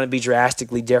life is going to be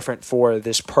drastically different for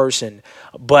this person.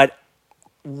 But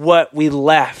what we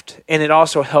left, and it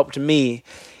also helped me,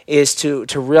 is to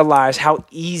realize how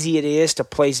easy it is to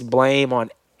place blame on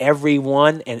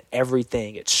everyone and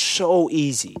everything. It's so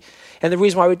easy. And the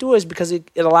reason why we do it is because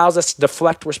it allows us to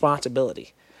deflect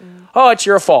responsibility. Oh, it's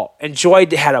your fault. And Joy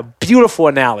had a beautiful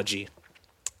analogy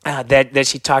that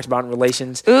she talked about in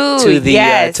relations to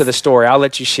the story. I'll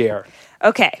let you share.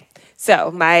 Okay.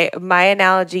 So my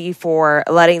analogy for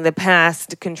letting the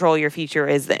past control your future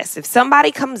is this. If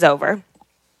somebody comes over,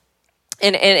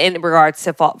 in regards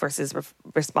to fault versus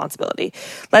responsibility,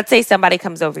 let's say somebody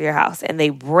comes over your house and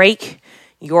they break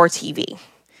your TV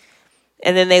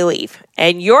and then they leave,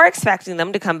 and you're expecting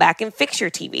them to come back and fix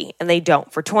your TV, and they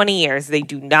don't. For 20 years, they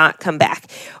do not come back.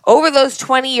 Over those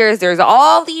 20 years, there's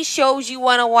all these shows you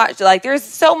want to watch. Like, there's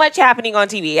so much happening on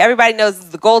TV. Everybody knows it's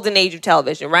the golden age of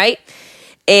television, right?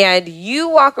 And you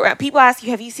walk around, people ask you,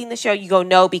 have you seen the show? You go,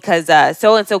 no, because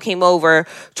so-and-so came over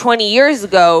 20 years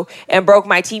ago and broke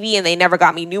my TV, and they never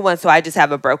got me new one, so I just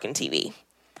have a broken TV.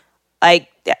 Like,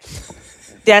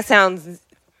 that sounds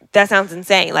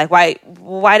insane. Like,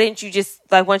 why didn't you just,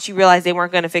 like, once you realized they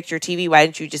weren't going to fix your TV, why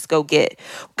didn't you just go get,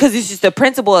 because it's just the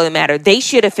principle of the matter. They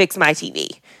should have fixed my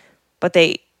TV, but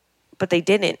they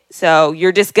didn't. So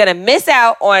you're just going to miss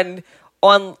out on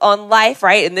life,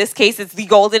 right? In this case, it's the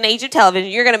golden age of television.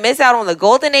 You're going to miss out on the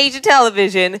golden age of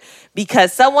television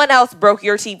because someone else broke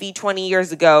your TV 20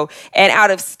 years ago. And out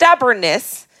of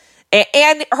stubbornness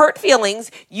and hurt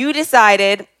feelings, you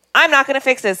decided, I'm not going to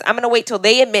fix this. I'm going to wait till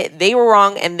they admit they were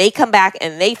wrong and they come back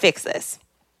and they fix this.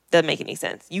 Doesn't make any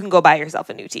sense. You can go buy yourself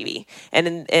a new TV.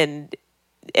 And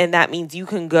that means you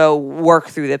can go work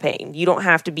through the pain. You don't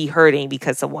have to be hurting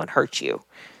because someone hurt you.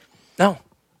 No,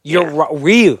 you're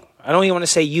real. I don't even want to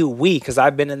say we, because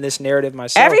I've been in this narrative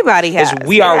myself. Everybody has.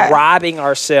 We are robbing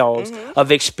ourselves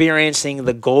of experiencing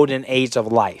the golden age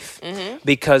of life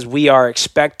because we are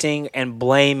expecting and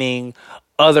blaming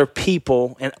other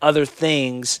people and other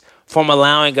things from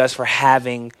allowing us for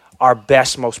having our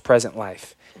best, most present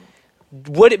life.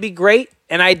 Would it be great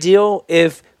and ideal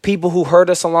if people who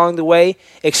hurt us along the way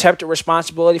accepted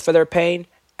responsibility for their pain?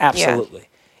 Absolutely.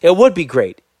 Yeah. It would be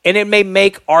great. And it may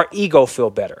make our ego feel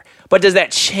better. But does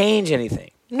that change anything?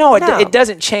 No, it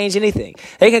doesn't change anything.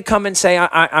 They can come and say,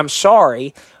 I'm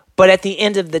sorry, but at the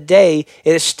end of the day,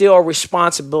 it is still a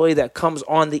responsibility that comes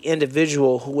on the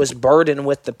individual who was burdened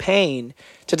with the pain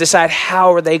to decide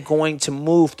how are they going to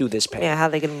move through this pain. Yeah, how are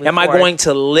they going to move Am forward? I going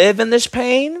to live in this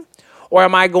pain? Or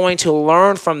am I going to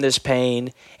learn from this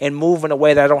pain and move in a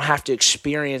way that I don't have to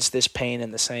experience this pain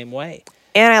in the same way?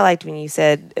 And I liked when you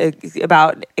said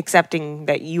about accepting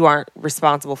that you aren't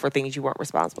responsible for things you weren't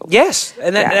responsible for. Yes,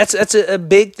 and that's a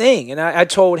big thing. And I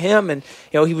told him, and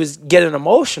he was getting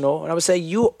emotional, and I would say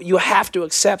you have to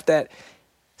accept that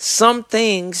some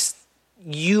things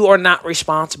you are not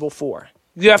responsible for.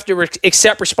 You have to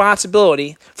accept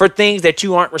responsibility for things that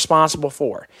you aren't responsible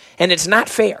for, and it's not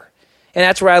fair. And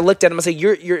that's where I looked at him and said,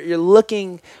 you're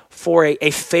looking for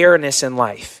a fairness in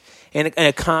life and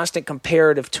a constant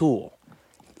comparative tool.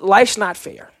 Life's not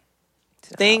fair.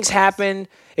 Things happen,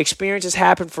 experiences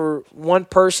happen for one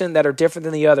person that are different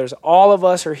than the others. All of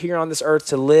us are here on this earth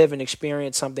to live and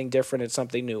experience something different and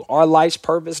something new. Our life's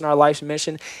purpose and our life's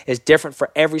mission is different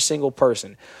for every single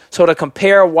person. So to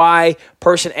compare why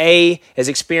person A is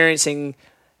experiencing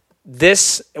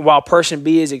this while person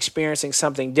B is experiencing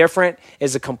something different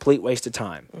is a complete waste of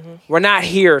time. We're not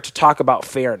here to talk about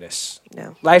fairness.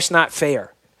 No. Life's not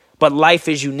fair. But life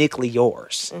is uniquely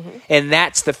yours. And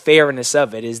that's the fairness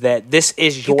of it, is that this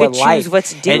is your life. You can choose what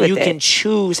to do and with you it. can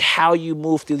choose how you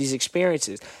move through these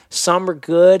experiences. Some are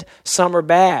good, some are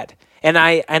bad. And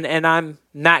I'm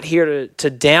not here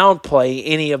to downplay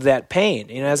any of that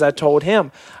pain. As I told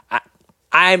him,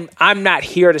 I'm not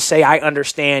here to say I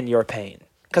understand your pain,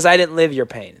 because I didn't live your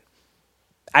pain.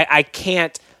 I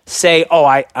can't say, oh,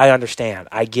 I understand,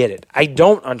 I get it. I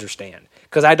don't understand,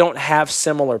 because I don't have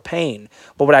similar pain.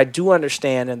 But what I do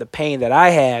understand, and the pain that I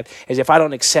have, is if I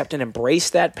don't accept and embrace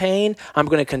that pain, I'm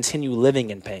going to continue living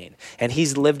in pain. And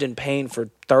he's lived in pain for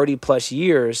 30 plus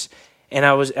years, And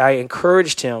I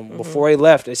encouraged him before he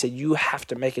left. I said, you have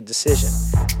to make a decision.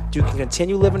 You can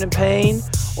continue living in pain,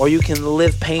 or you can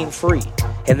live pain-free.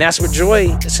 And that's what Joy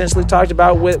essentially talked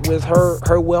about with her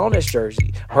wellness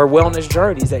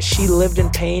journey, is that she lived in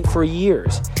pain for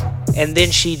years. And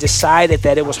then she decided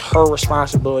that it was her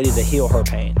responsibility to heal her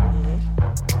pain.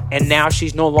 And now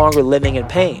she's no longer living in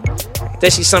pain.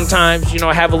 That she sometimes,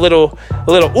 have a little,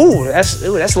 ooh, that's a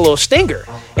little stinger.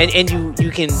 And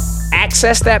you can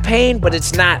access that pain, but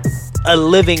it's not a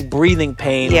living, breathing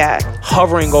pain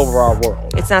hovering over our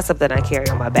world. It's not something I carry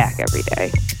on my back every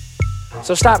day.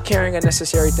 So stop carrying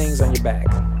unnecessary things on your back.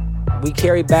 We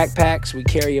carry backpacks, we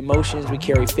carry emotions, we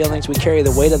carry feelings, we carry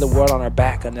the weight of the world on our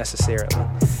back unnecessarily.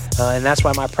 And that's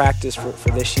why my practice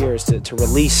for this year is to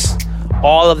release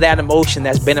all of that emotion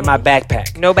that's been in my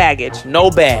backpack. No baggage.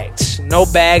 No bags. No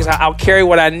bags. I'll carry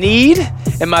what I need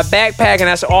in my backpack, and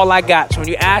that's all I got. So when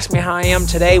you ask me how I am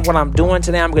today, what I'm doing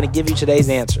today, I'm going to give you today's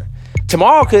answer.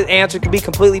 Tomorrow's answer could be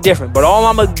completely different, but all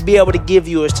I'm going to be able to give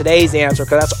you is today's answer,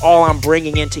 because that's all I'm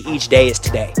bringing into each day is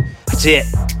today. That's it.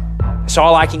 That's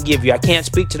all I can give you. I can't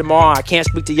speak to tomorrow. I can't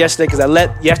speak to yesterday, because I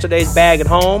left yesterday's bag at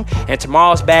home, and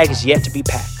tomorrow's bag is yet to be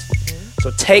packed.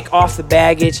 So take off the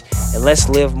baggage and let's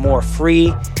live more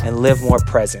free and live more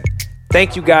present.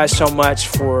 Thank you guys so much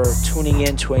for tuning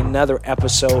in to another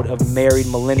episode of Married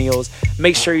Millennials.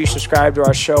 Make sure you subscribe to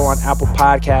our show on Apple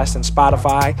Podcasts and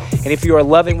Spotify. And if you are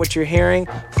loving what you're hearing,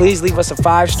 please leave us a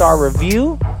 5-star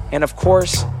review. And of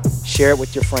course, share it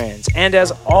with your friends. And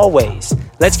as always,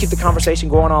 let's keep the conversation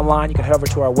going online. You can head over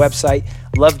to our website,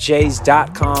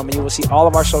 lovejays.com, and you will see all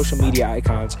of our social media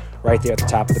icons right there at the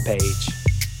top of the page.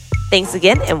 Thanks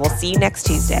again, and we'll see you next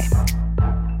Tuesday.